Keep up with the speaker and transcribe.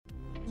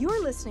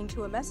You're listening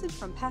to a message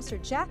from Pastor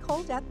Jack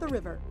Holt at The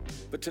River.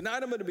 But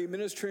tonight I'm going to be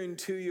ministering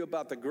to you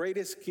about the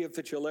greatest gift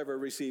that you'll ever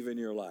receive in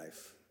your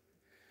life,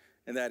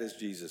 and that is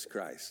Jesus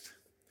Christ.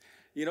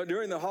 You know,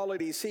 during the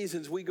holiday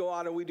seasons, we go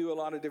out and we do a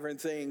lot of different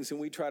things, and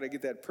we try to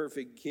get that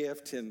perfect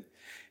gift. And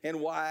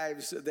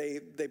wives, they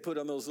put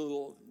on those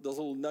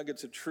little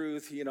nuggets of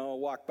truth, you know,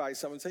 walk by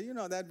someone and say, you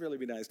know, that'd really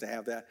be nice to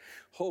have that,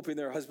 hoping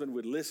their husband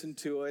would listen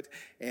to it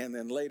and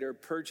then later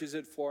purchase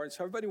it for it.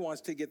 So everybody wants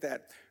to get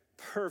that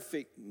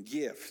perfect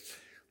gift.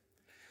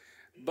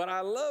 But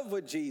I love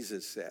what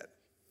Jesus said.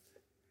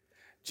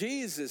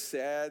 Jesus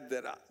said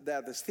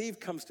that the thief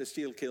comes to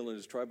steal, kill, and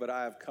destroy, but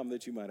I have come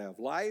that you might have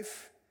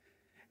life,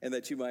 and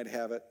that you might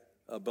have it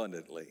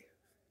abundantly.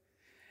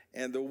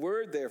 And the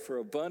word there for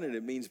abundant,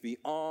 it means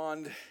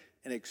beyond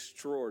and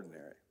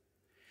extraordinary.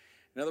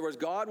 In other words,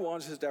 God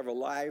wants us to have a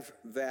life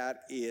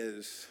that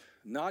is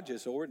not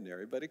just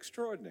ordinary, but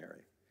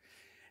extraordinary.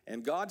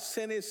 And God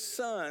sent his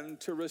son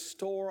to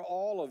restore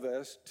all of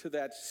us to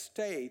that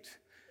state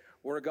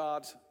where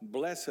God's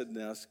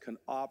blessedness can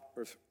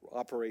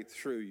operate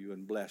through you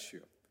and bless you.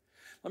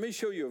 Let me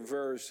show you a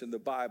verse in the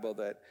Bible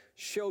that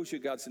shows you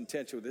God's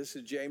intention with this.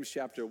 This is James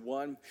chapter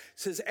 1. It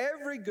says,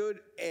 every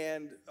good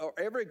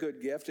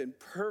gift and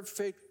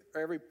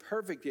every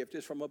perfect gift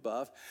is from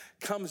above,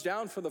 comes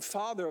down from the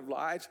Father of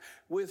lights,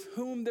 with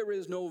whom there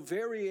is no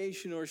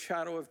variation or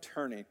shadow of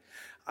turning.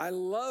 I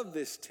love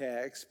this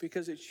text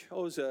because it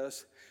shows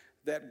us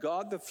that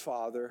God the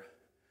Father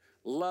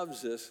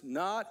loves us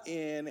not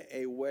in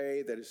a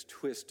way that is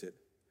twisted,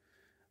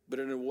 but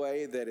in a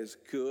way that is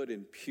good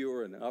and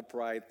pure and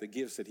upright, the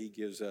gifts that he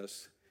gives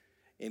us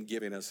in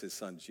giving us his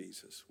son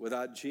Jesus.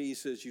 Without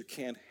Jesus, you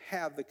can't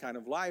have the kind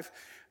of life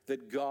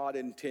that God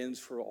intends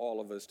for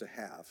all of us to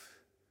have.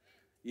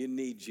 You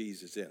need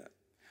Jesus in it.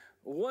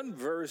 One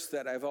verse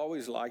that I've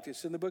always liked,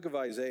 it's in the book of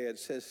Isaiah, it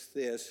says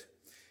this.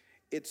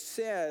 It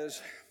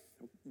says,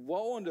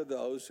 woe unto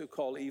those who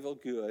call evil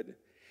good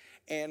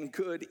and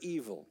good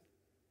evil.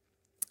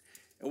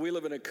 And we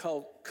live in a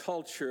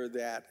culture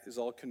that is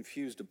all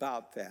confused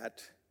about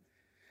that.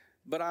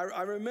 But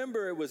I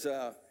remember it was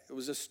a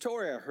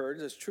story I heard,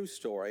 it's a true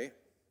story,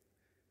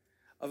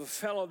 of a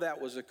fellow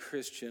that was a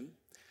Christian,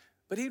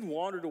 but he'd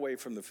wandered away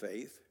from the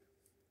faith.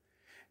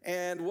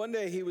 And one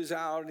day he was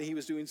out and he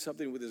was doing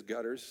something with his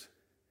gutters.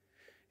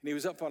 And he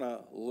was up on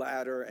a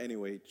ladder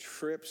anyway,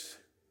 trips,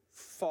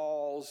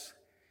 falls,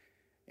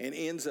 and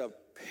ends up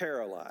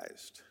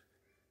paralyzed.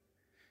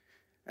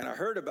 And I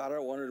heard about it, I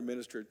wanted to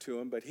minister to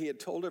him, but he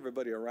had told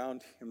everybody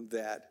around him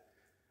that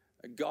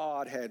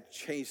God had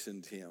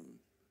chastened him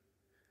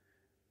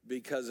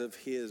because of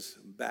his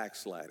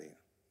backsliding.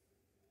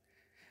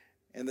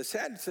 And the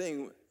sad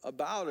thing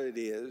about it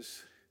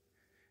is,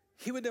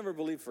 he would never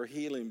believe for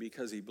healing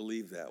because he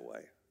believed that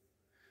way.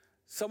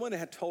 Someone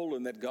had told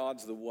him that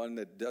God's the one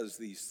that does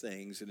these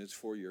things and it's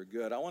for your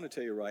good. I want to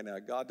tell you right now,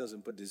 God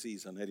doesn't put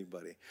disease on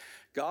anybody.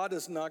 God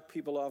doesn't knock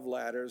people off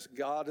ladders.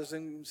 God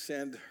doesn't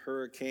send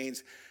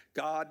hurricanes.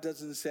 God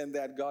doesn't send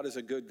that. God is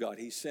a good God.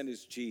 He sent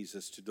his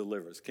Jesus to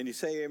deliver us. Can you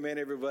say amen,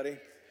 everybody?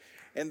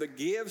 And the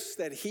gifts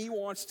that he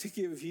wants to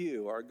give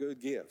you are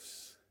good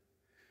gifts.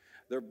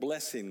 They're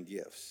blessing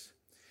gifts.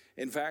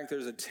 In fact,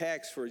 there's a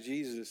text where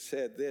Jesus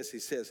said this. He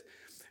says,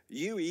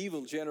 you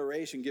evil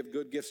generation give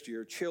good gifts to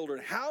your children.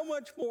 How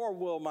much more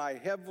will my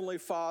heavenly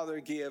Father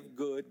give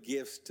good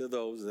gifts to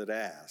those that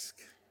ask?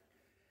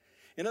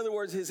 In other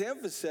words, his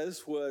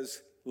emphasis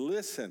was,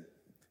 listen,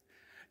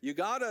 you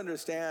got to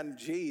understand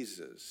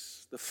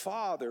Jesus. The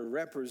Father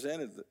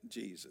represented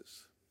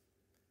Jesus.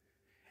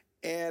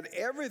 And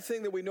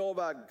everything that we know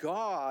about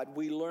God,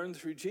 we learn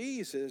through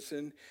Jesus.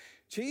 And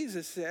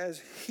Jesus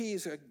says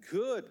he's a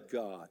good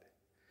God.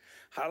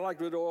 I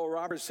like what Oral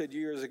Roberts said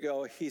years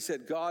ago. He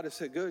said, God is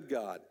a good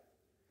God.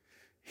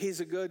 He's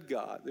a good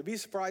God. You'd be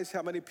surprised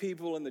how many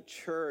people in the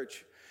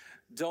church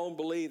don't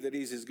believe that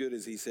he's as good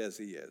as he says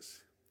he is.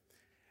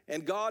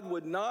 And God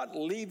would not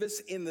leave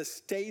us in the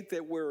state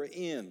that we're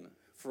in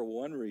for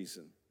one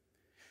reason.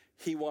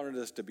 He wanted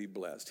us to be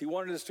blessed. He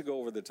wanted us to go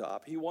over the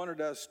top. He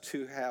wanted us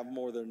to have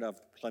more than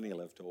enough, plenty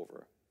left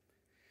over.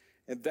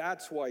 And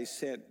that's why he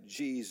sent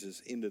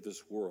Jesus into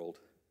this world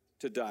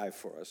to die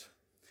for us,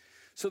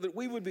 so that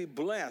we would be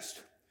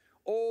blessed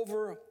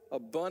over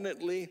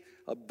abundantly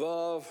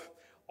above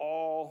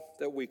all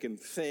that we can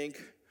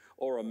think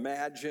or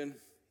imagine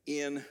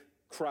in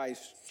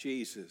Christ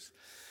Jesus.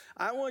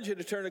 I want you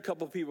to turn to a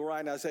couple of people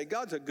right now and say,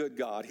 God's a good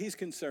God. He's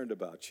concerned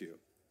about you.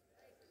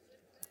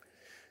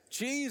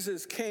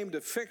 Jesus came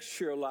to fix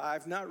your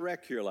life, not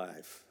wreck your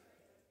life.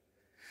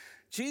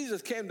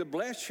 Jesus came to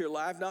bless your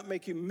life, not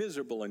make you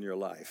miserable in your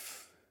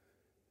life.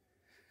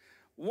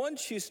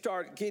 Once you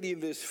start getting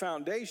this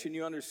foundation,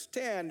 you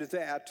understand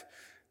that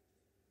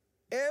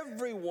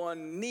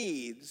everyone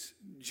needs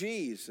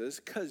Jesus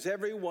because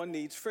everyone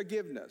needs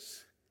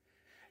forgiveness.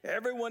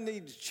 Everyone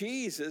needs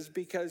Jesus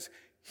because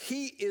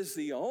he is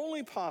the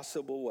only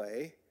possible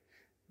way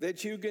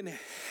that you can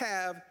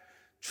have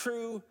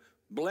true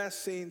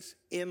blessings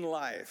in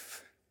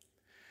life.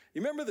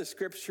 You remember the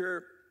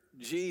scripture,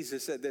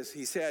 Jesus said this,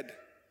 he said,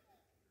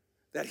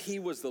 that he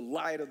was the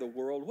light of the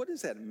world. What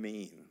does that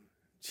mean?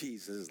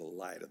 Jesus is the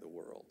light of the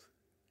world.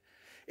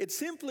 It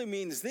simply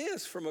means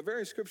this from a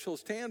very scriptural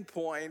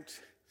standpoint.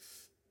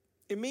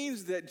 It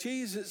means that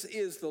Jesus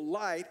is the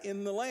light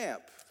in the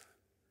lamp.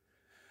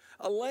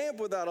 A lamp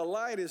without a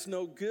light is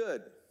no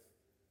good.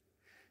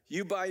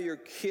 You buy your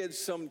kids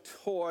some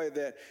toy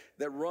that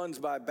runs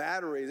by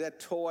batteries, that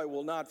toy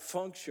will not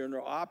function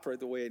or operate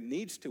the way it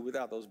needs to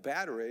without those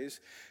batteries.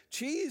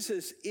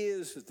 Jesus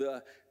is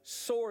the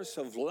source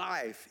of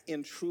life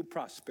in true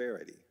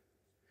prosperity.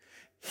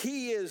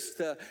 He is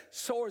the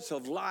source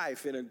of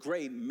life in a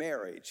great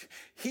marriage.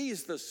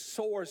 He's the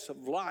source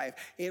of life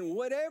in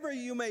whatever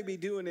you may be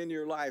doing in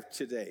your life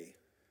today.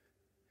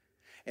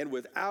 And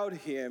without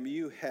him,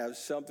 you have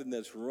something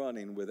that's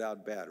running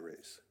without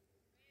batteries.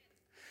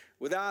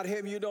 Without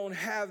him, you don't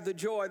have the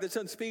joy that's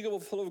unspeakable,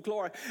 full of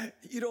glory.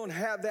 You don't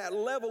have that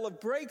level of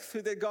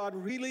breakthrough that God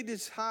really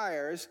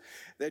desires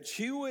that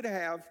you would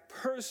have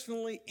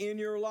personally in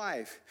your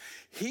life.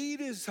 He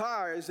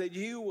desires that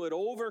you would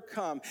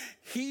overcome.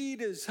 He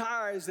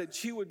desires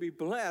that you would be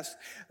blessed.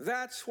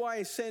 That's why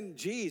he sent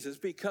Jesus,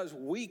 because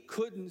we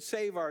couldn't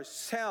save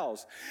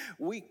ourselves.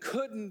 We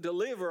couldn't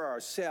deliver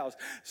ourselves.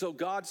 So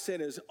God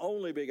sent his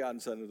only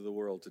begotten Son into the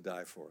world to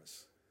die for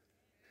us,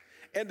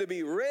 and to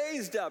be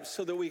raised up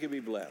so that we can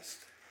be blessed.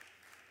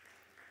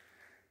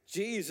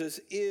 Jesus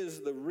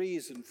is the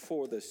reason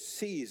for the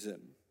season.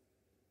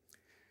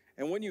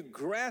 And when you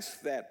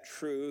grasp that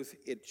truth,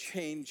 it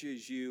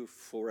changes you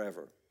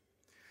forever.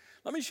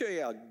 Let me show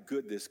you how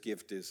good this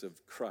gift is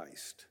of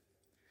Christ.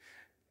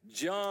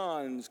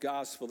 John's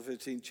Gospel, the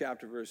 15th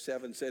chapter, verse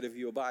 7 said, "If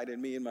you abide in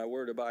me and my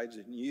word abides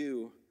in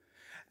you,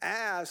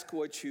 ask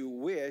what you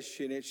wish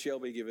and it shall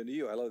be given to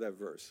you." I love that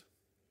verse.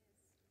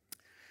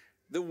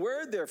 The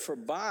word there for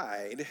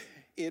abide,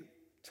 it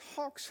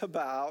talks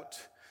about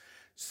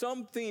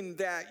something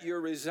that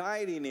you're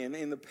residing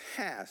in the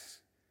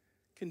past,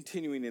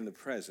 continuing in the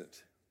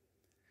present.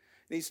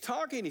 And he's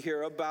talking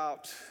here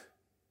about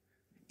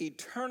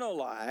eternal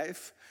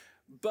life,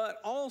 but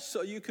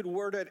also you could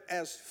word it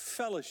as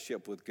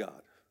fellowship with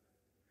God.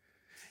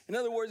 In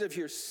other words, if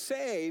you're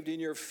saved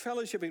and you're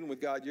fellowshipping with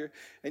God,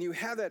 and you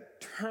have that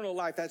eternal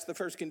life, that's the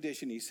first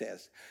condition, he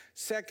says.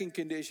 Second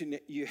condition,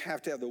 you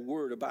have to have the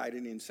word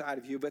abiding inside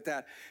of you. But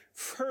that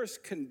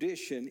first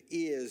condition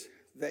is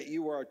that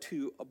you are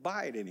to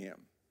abide in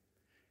him.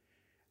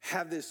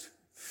 Have this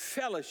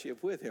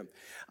fellowship with him.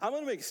 I'm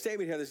going to make a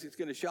statement here that's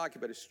going to shock you,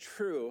 but it's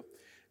true.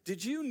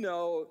 Did you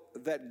know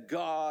that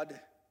God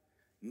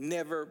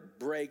never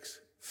breaks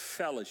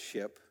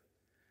fellowship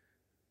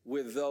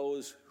with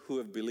those who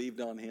have believed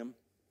on him?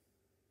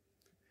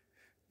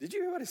 Did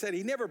you hear what I said?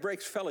 He never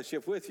breaks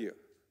fellowship with you.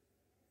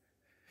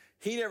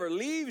 He never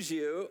leaves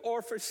you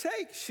or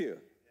forsakes you.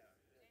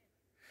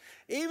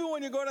 Even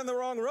when you're going on the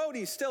wrong road,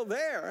 he's still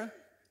there.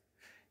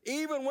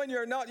 Even when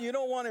you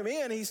don't want him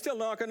in, he's still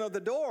knocking on the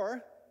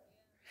door.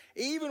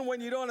 Even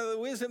when you don't have the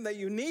wisdom that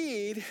you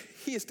need,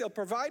 he is still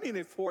providing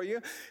it for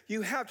you.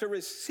 You have to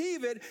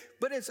receive it,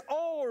 but it's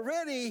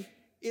already,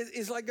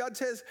 it's like God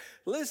says,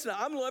 listen,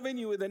 I'm loving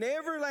you with an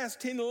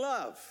everlasting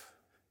love.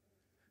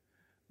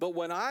 But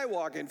when I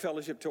walk in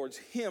fellowship towards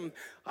him,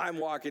 I'm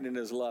walking in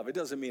his love. It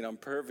doesn't mean I'm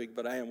perfect,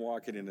 but I am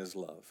walking in his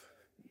love.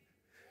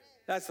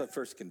 That's the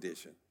first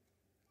condition.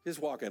 Just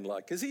walk in love,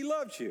 because he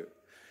loves you.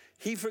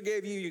 He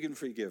forgave you, you can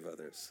forgive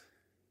others.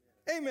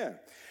 Amen.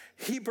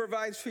 He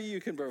provides for you, you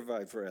can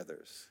provide for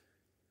others.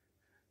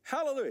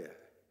 Hallelujah.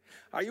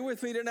 Are you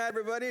with me tonight,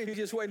 everybody? Or are you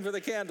just waiting for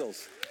the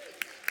candles?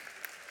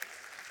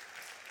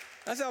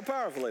 That's how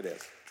powerful it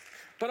is.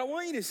 But I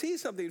want you to see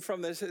something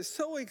from this. It's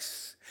so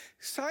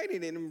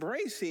exciting and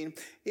embracing.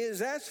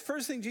 That's the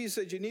first thing Jesus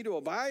said, you need to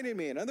abide in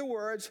me. In other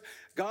words,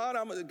 God's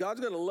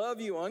going to love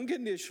you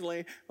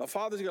unconditionally. My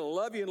Father's going to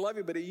love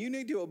you, but you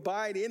need to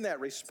abide in that.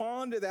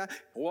 Respond to that.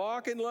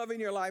 Walk in love in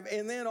your life.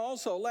 And then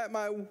also let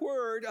my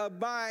word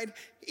abide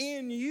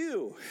in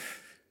you.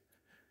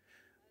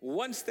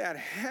 Once that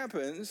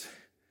happens,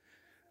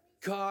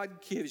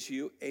 God gives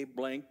you a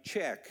blank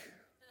check.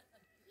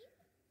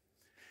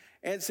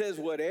 And says,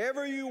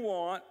 whatever you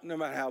want, no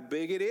matter how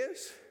big it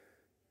is,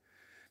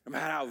 no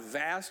matter how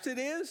vast it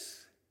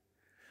is,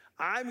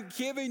 I'm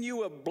giving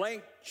you a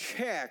blank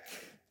check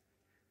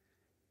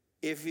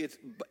if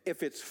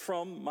it's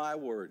from my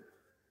word.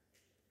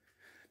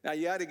 Now,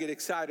 you ought to get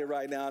excited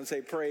right now and say,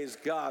 praise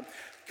God.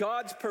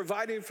 God's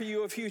providing for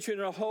you a future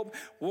and a hope,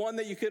 one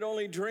that you could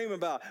only dream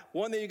about,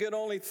 one that you could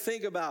only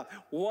think about,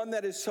 one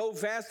that is so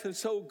vast and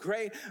so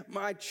great.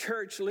 My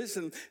church,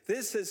 listen,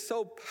 this is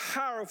so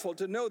powerful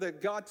to know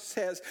that God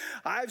says,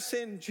 I've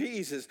sent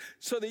Jesus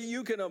so that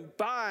you can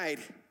abide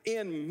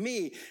in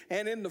me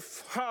and in the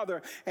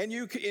Father, and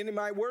in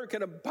my word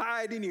can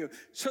abide in you,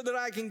 so that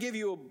I can give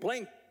you a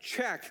blank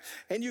check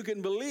and you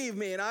can believe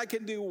me and I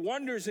can do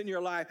wonders in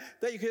your life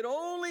that you could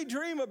only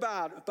dream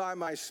about by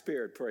my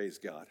Spirit. Praise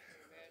God.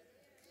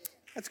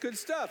 That's good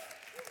stuff.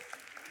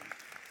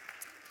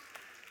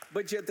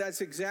 But yet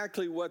that's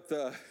exactly what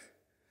the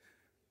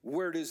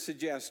word is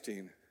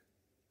suggesting,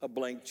 a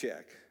blank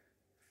check.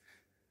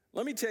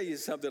 Let me tell you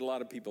something a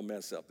lot of people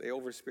mess up. They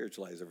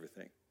over-spiritualize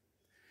everything.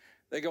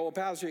 They go, well,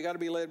 Pastor, you got to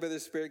be led by the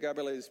Spirit, got to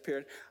be led by the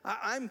Spirit.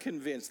 I'm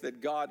convinced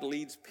that God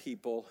leads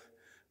people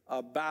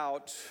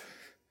about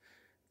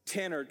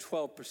 10 or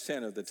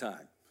 12% of the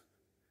time.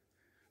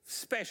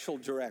 Special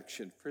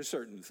direction for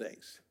certain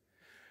things.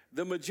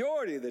 The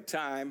majority of the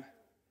time,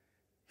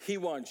 he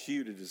wants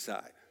you to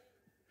decide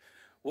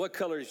what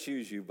color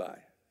shoes you buy,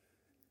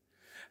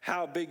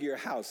 how big your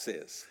house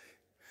is,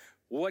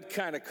 what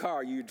kind of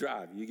car you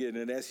drive. You get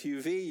an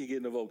SUV, you get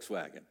in a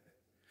Volkswagen.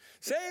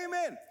 Say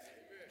amen.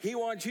 He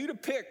wants you to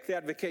pick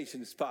that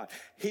vacation spot.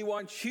 He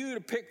wants you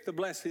to pick the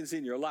blessings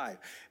in your life.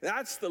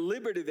 That's the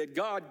liberty that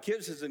God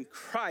gives us in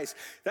Christ.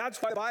 That's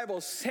why the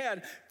Bible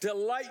said,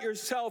 delight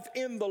yourself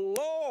in the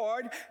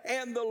Lord,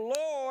 and the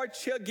Lord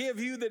shall give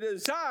you the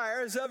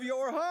desires of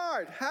your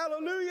heart.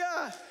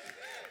 Hallelujah.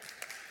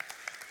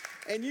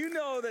 And you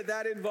know that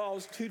that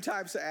involves two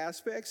types of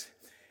aspects.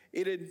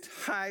 It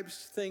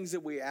entices things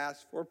that we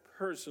ask for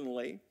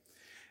personally,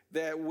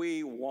 that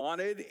we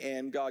wanted,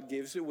 and God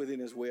gives it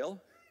within his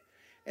will.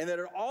 And that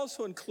it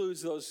also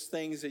includes those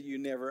things that you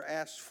never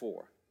asked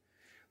for,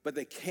 but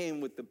they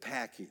came with the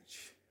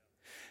package.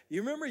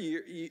 You remember,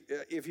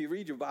 if you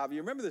read your Bible,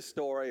 you remember the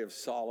story of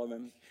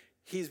Solomon?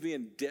 He's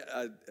being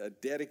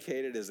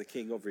dedicated as the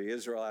king over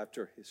Israel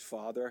after his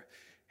father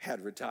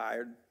had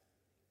retired.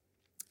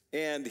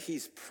 And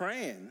he's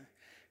praying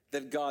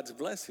that God's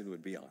blessing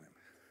would be on him.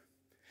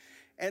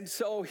 And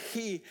so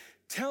he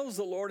tells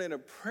the Lord in a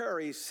prayer,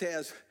 he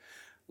says,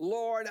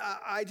 Lord,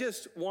 I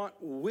just want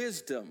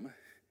wisdom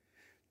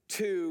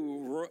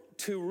to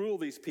rule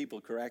these people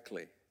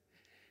correctly.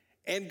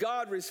 And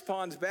God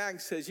responds back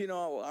and says, you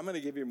know, I'm going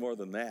to give you more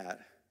than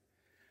that.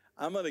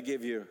 I'm going to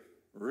give you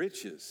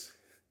riches.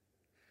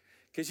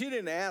 Because you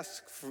didn't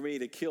ask for me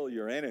to kill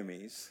your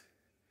enemies.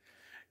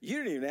 You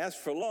didn't even ask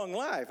for long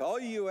life. All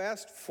you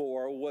asked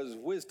for was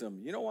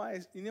wisdom. You know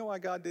why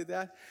God did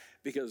that?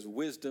 Because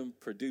wisdom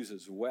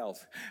produces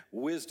wealth.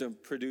 Wisdom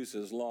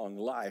produces long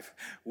life.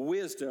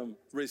 Wisdom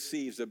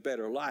receives a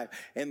better life.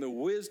 And the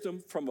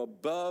wisdom from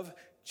above,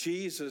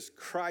 Jesus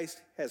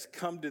Christ, has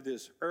come to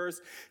this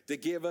earth to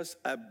give us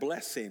a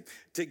blessing,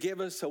 to give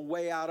us a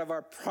way out of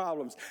our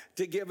problems,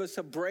 to give us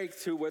a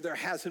breakthrough where there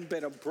hasn't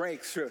been a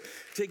breakthrough,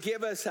 to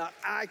give us a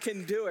I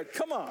can do it.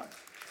 Come on.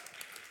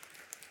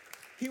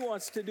 He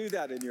wants to do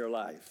that in your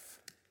life.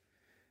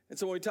 And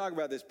so when we talk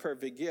about this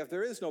perfect gift,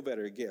 there is no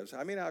better gifts.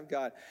 I mean,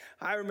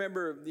 I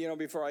remember,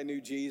 before I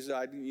knew Jesus,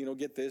 I'd,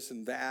 get this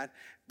and that,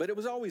 but it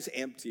was always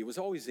empty. It was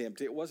always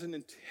empty. It wasn't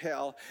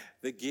until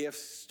the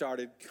gifts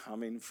started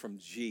coming from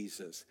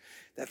Jesus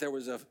that there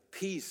was a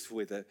peace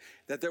with it,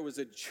 that there was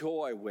a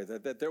joy with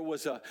it, that there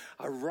was a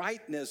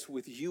rightness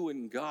with you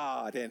and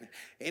God. And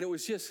it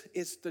was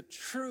it's the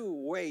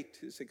true way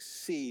to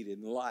succeed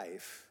in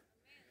life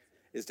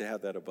is to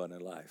have that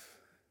abundant life.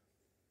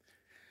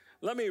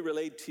 Let me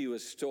relate to you a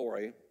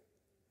story.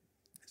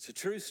 It's a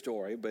true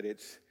story, but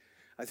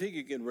I think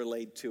you can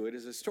relate to it.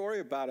 It's a story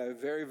about a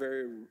very,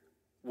 very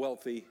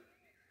wealthy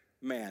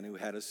man who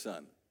had a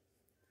son.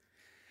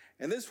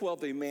 And this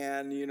wealthy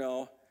man,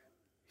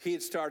 he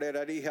had started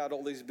out, he had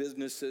all these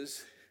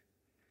businesses.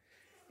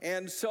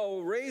 And so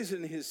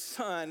raising his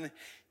son,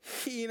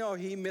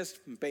 he missed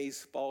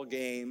baseball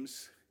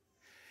games.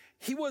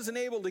 He wasn't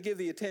able to give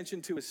the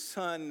attention to his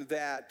son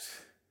that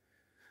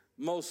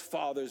most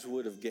fathers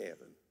would have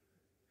given.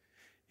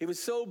 He was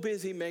so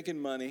busy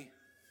making money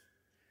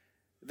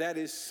that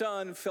his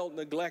son felt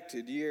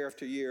neglected year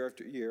after year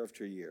after year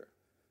after year.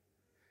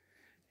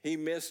 He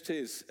missed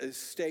his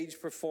stage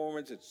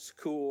performance at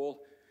school,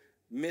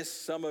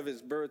 missed some of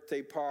his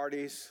birthday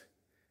parties.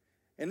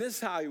 And this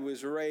is how he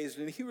was raised,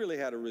 and he really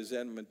had a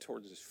resentment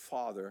towards his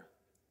father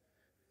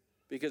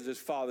because his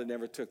father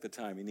never took the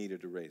time he needed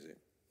to raise him.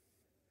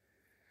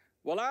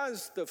 Well,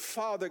 as the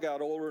father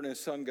got older and his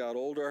son got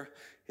older,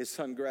 his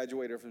son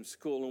graduated from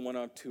school and went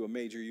on to a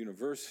major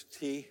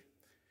university.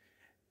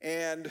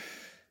 And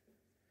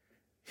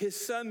his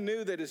son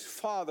knew that his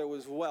father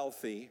was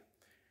wealthy,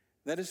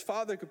 that his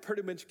father could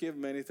pretty much give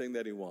him anything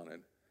that he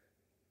wanted.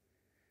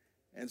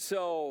 And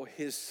so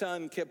his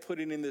son kept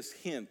putting in this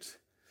hint.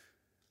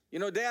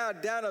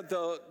 Dad, down at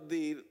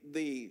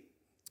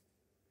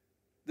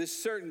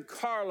this certain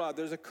car lot,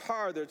 there's a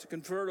car that's a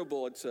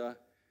convertible. It's a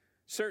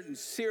certain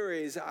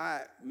series.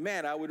 I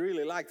would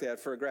really like that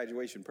for a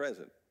graduation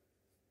present.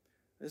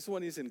 This is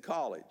when he's in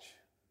college.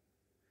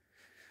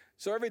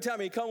 So every time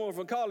he'd come home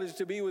from college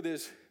to be with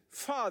his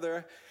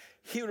father,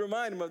 he would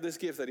remind him of this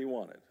gift that he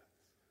wanted.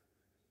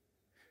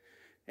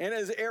 And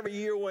as every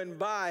year went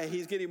by,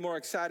 he's getting more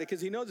excited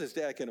because he knows his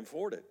dad can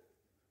afford it.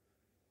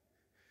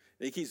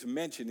 And he keeps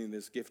mentioning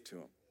this gift to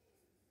him.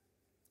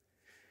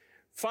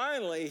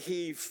 Finally,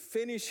 he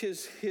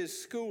finishes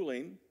his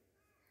schooling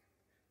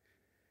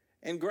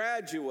and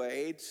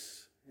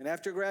graduates. And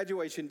after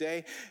graduation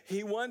day,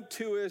 he went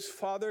to his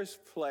father's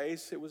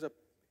place. It was a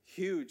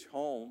huge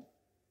home,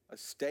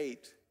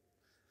 estate.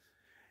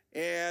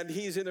 And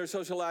he's in there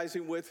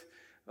socializing with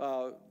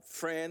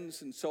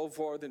friends and so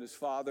forth. And his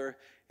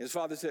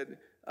father said,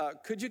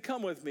 could you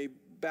come with me?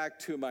 back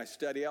to my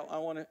study, I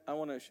want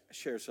to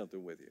share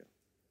something with you.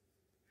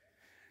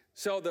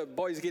 So the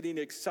boy's getting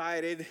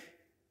excited.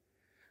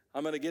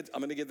 I'm going to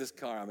get this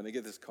car. I'm going to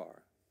get this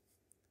car.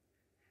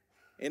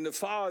 And the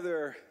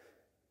father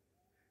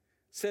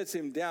sets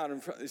him down in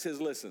front. He says,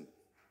 listen,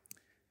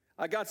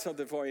 I got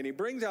something for you. And he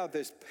brings out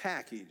this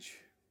package.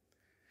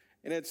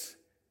 And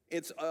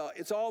it's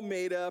all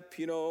made up,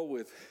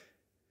 with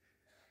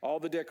all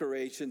the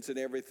decorations and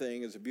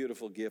everything. It's a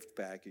beautiful gift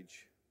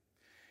package.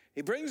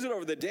 He brings it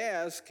over the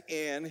desk,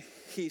 and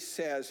he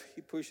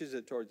pushes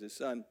it towards his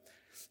son,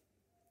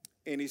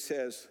 and he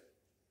says,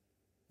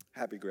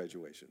 happy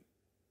graduation.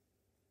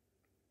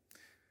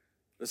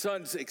 The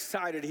son's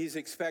excited. He's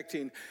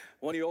expecting,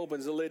 when he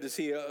opens the lid, to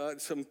see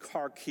some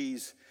car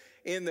keys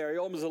in there. He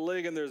opens the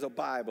lid, and there's a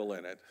Bible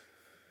in it.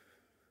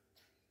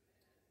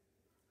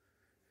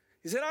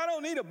 He said, I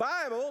don't need a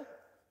Bible.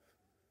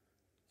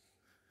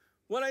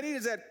 What I need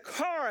is that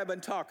car I've been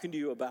talking to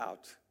you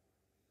about.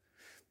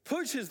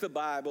 Pushes the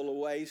Bible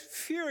away. He's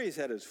furious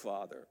at his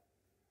father.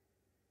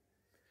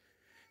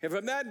 And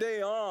from that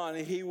day on,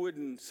 he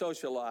wouldn't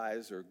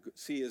socialize or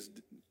see his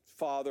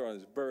father on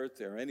his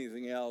birthday or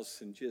anything else,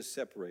 and just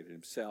separated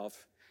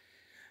himself.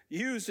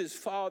 Used his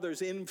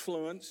father's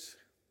influence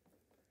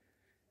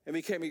and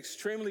became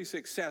extremely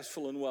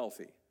successful and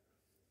wealthy.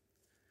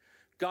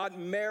 Got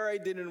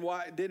married, didn't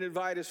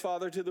invite his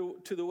father to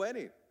the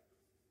wedding.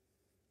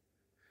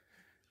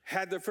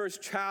 Had their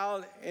first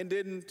child and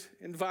didn't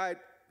invite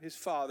his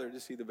father to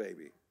see the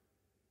baby.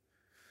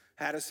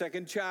 Had a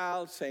second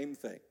child, same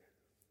thing.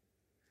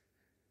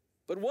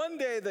 But one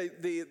day,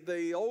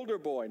 the older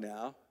boy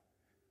now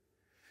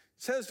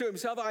says to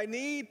himself, I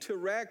need to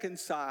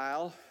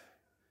reconcile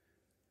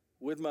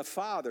with my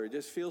father. It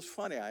just feels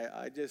funny.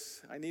 I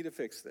need to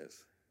fix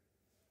this.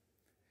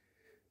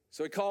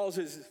 So he calls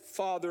his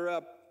father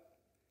up,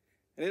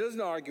 and he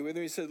doesn't argue with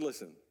him. He says,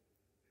 listen,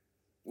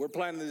 we're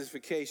planning this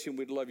vacation.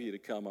 We'd love you to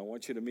come. I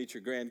want you to meet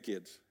your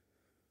grandkids.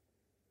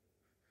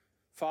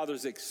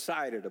 Father's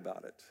excited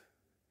about it.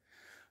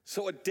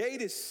 So a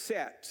date is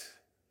set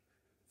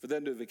for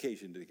them to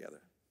vacation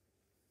together.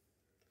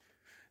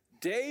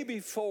 Day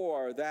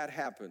before that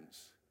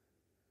happens,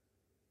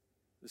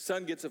 the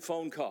son gets a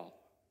phone call.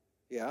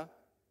 Yeah?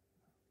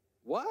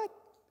 What?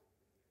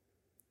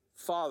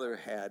 Father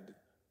had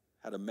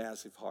a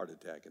massive heart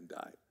attack and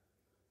died.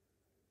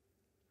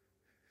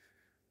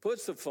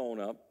 Puts the phone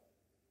up,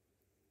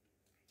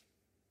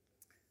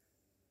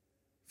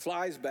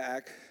 flies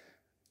back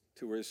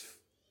to where his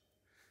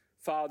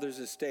father's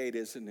estate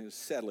is and is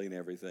settling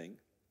everything,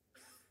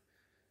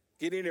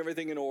 getting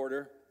everything in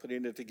order,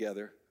 putting it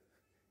together.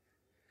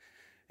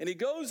 And he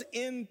goes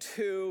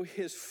into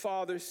his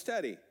father's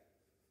study.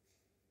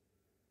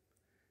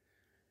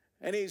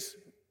 And he's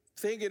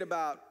thinking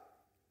about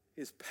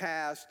his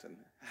past and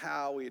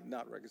how he had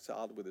not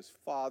reconciled with his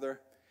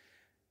father.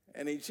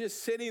 And he's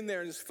just sitting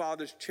there in his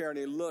father's chair, and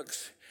he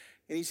looks,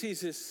 and he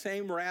sees this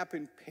same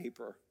wrapping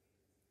paper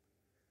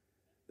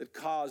that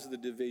caused the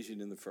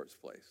division in the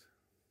first place.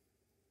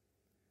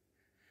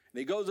 And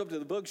he goes up to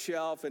the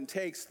bookshelf and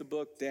takes the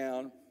book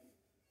down.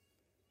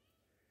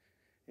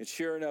 And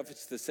sure enough,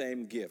 it's the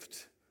same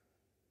gift.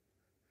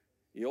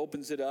 He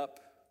opens it up.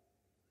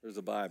 There's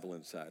a Bible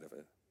inside of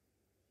it.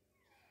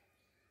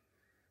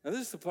 Now,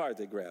 this is the part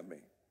that grabbed me.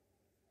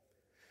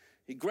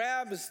 He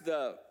grabs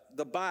the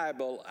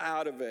Bible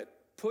out of it,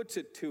 puts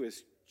it to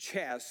his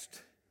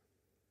chest,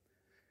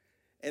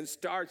 and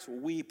starts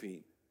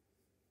weeping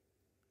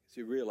as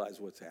he realizes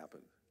what's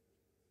happened.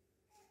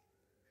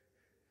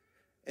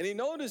 And he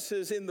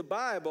notices in the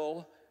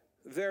Bible,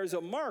 there's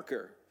a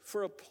marker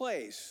for a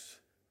place.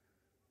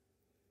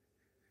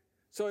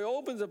 So he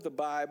opens up the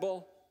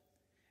Bible,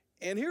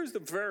 and here's the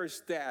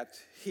verse that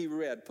he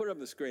read. Put it up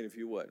on the screen if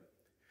you would.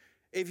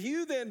 If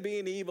you then,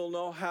 being evil,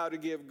 know how to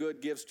give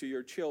good gifts to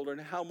your children,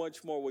 how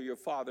much more will your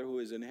Father who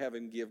is in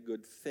heaven give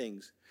good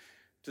things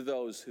to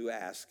those who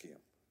ask him?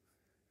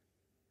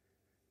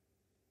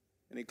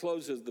 And he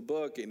closes the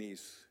book, and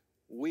he's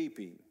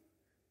weeping.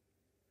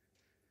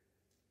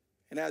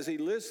 And as he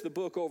lifts the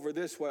book over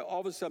this way,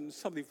 all of a sudden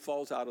something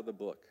falls out of the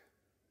book.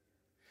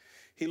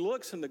 He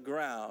looks on the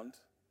ground.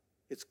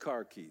 It's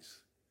car keys.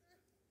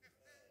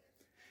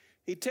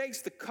 He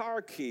takes the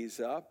car keys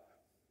up,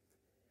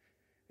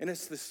 and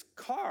it's this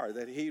car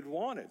that he'd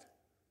wanted.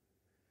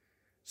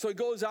 So he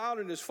goes out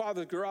in his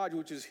father's garage,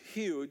 which is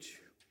huge.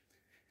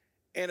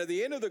 And at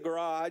the end of the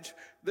garage,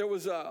 there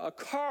was a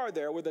car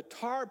there with a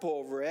tarp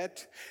over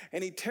it.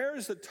 And he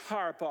tears the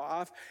tarp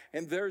off,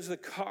 and there's the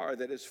car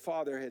that his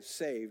father had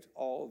saved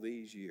all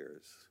these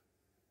years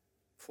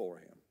for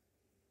him.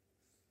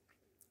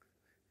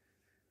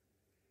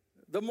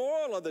 The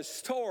moral of the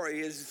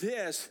story is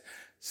this: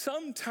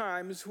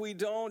 sometimes we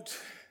don't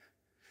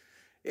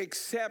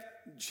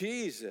accept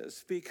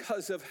Jesus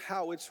because of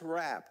how it's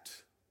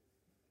wrapped.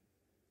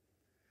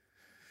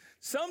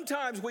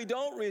 Sometimes we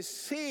don't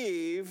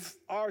receive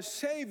our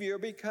Savior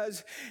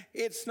because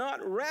it's not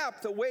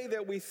wrapped the way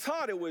that we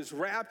thought it was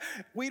wrapped.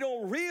 We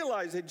don't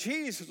realize that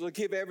Jesus will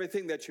give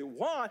everything that you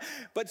want,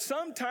 but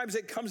sometimes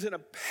it comes in a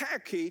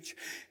package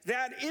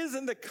that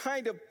isn't the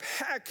kind of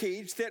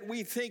package that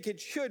we think it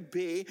should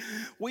be.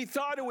 We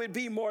thought it would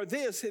be more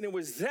this, and it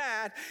was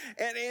that.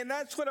 And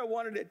that's what I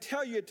wanted to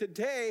tell you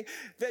today,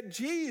 that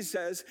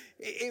Jesus,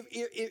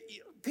 if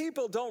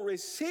people don't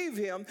receive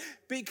him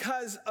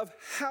because of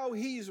how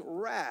he's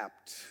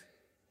wrapped.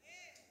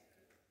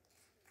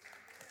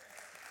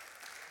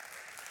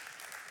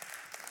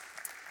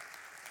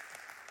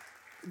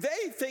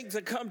 They think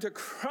to come to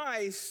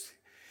Christ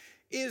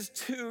is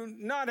to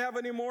not have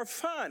any more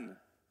fun.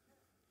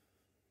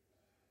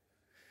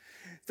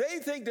 They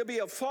think to be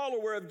a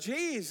follower of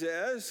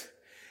Jesus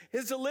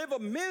is to live a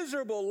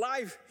miserable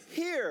life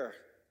here.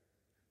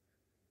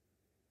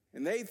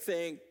 And they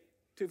think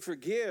to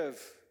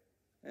forgive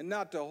and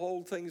not to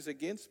hold things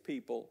against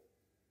people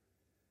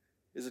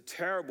is a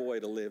terrible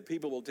way to live.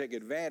 People will take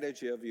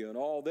advantage of you and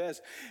all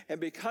this. And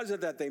because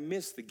of that, they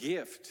miss the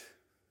gift.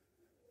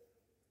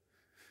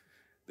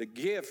 The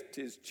gift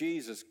is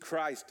Jesus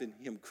Christ and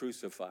him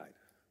crucified.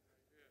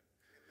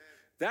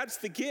 That's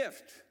the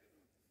gift.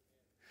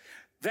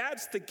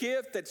 That's the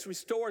gift that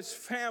restores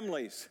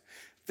families.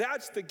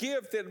 That's the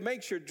gift that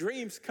makes your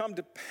dreams come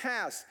to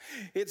pass.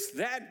 It's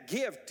that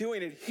gift,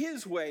 doing it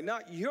his way,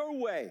 not your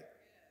way.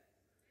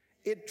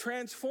 It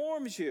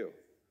transforms you.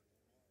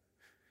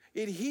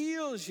 It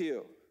heals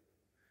you.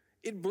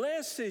 It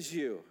blesses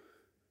you.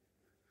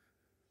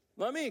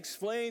 Let me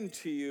explain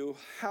to you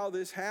how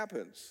this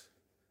happens.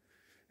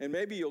 And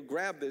maybe you'll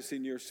grab this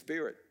in your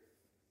spirit.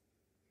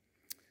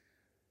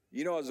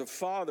 You know, as a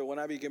father, when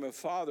I became a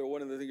father,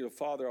 one of the things a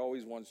father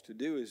always wants to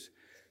do is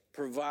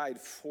provide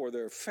for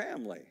their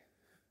family.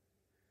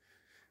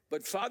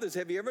 But fathers,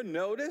 have you ever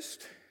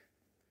noticed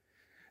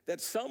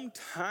that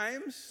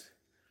sometimes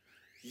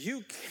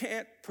you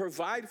can't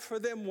provide for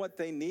them what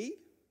they need?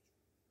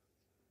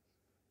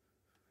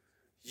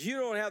 You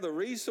don't have the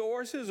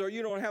resources, or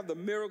you don't have the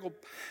miracle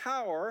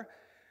power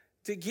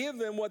to give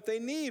them what they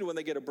need when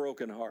they get a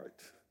broken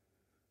heart.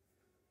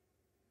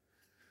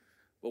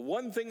 But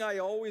one thing I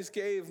always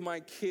gave my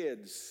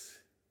kids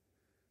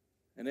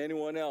and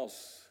anyone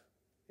else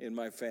in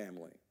my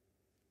family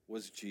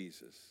was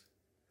Jesus.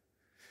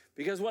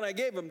 Because when I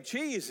gave them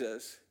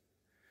Jesus,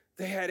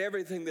 they had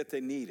everything that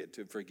they needed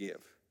to forgive.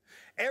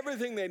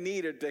 Everything they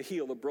needed to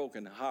heal the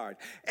broken heart.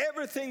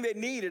 Everything they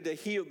needed to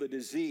heal the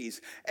disease.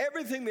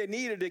 Everything they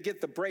needed to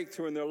get the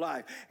breakthrough in their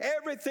life.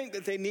 Everything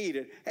that they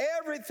needed.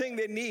 Everything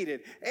they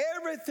needed.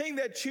 Everything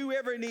that you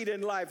ever need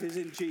in life is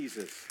in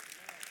Jesus.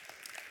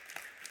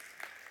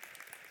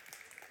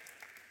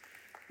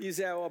 You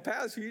say, well,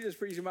 Pastor, you just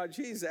preaching about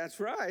Jesus. That's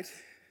right.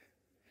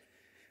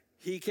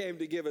 He came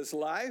to give us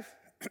life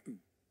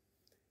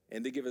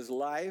and to give us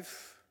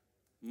life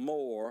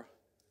more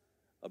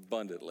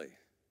abundantly.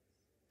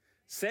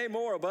 Say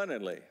more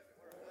abundantly.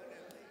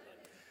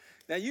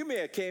 Now, you may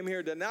have came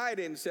here tonight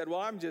and said, well,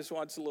 I just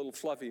want a little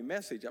fluffy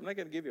message. I'm not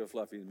going to give you a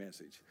fluffy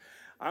message.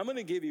 I'm going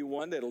to give you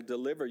one that'll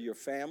deliver your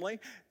family,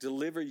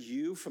 deliver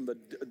you from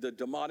the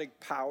demonic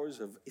powers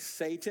of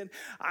Satan.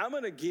 I'm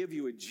going to give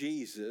you a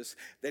Jesus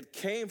that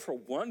came for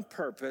one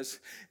purpose,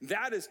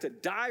 that is to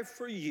die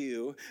for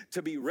you,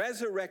 to be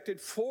resurrected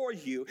for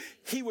you.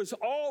 He was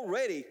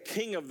already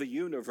King of the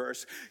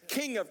universe,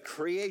 King of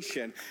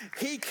creation.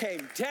 He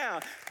came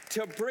down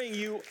to bring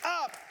you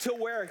up to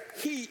where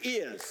he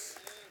is.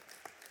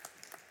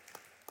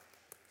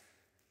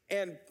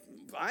 And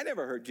I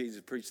never heard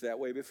Jesus preach that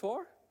way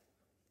before.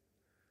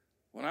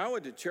 When I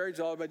went to church,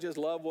 all about just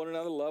love one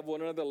another,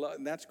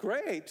 and that's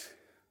great.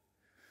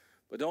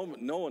 But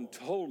no one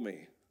told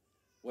me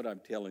what I'm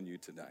telling you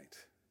tonight.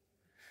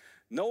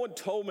 No one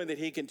told me that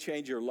he can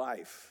change your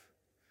life.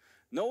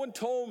 No one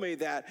told me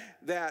that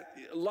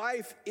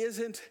life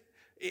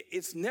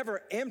it's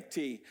never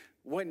empty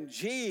when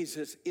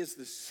Jesus is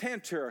the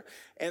center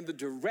and the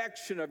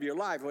direction of your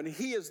life, when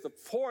he is the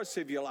force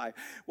of your life,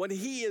 when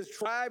he is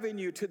driving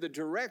you to the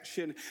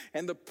direction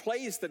and the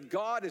place that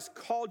God has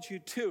called you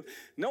to.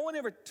 No one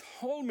ever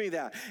told me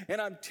that.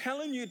 And I'm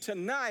telling you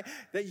tonight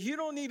that you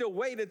don't need to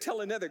wait until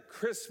another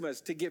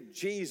Christmas to give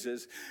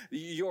Jesus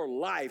your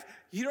life.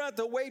 You don't have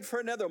to wait for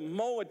another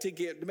moment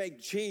to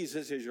make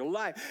Jesus as your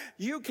life.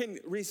 You can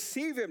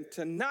receive him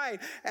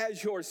tonight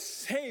as your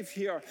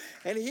Savior,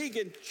 and he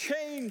can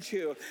change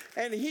you,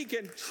 and he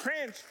can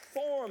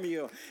transform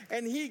you,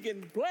 and he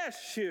can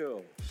bless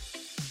you.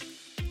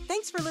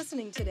 Thanks for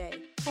listening today.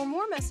 For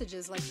more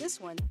messages like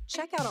this one,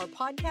 check out our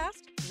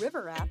podcast,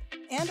 River app,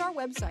 and our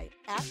website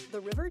at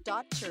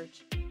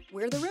theriver.church.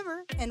 We're the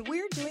River, and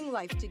we're doing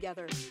life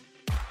together.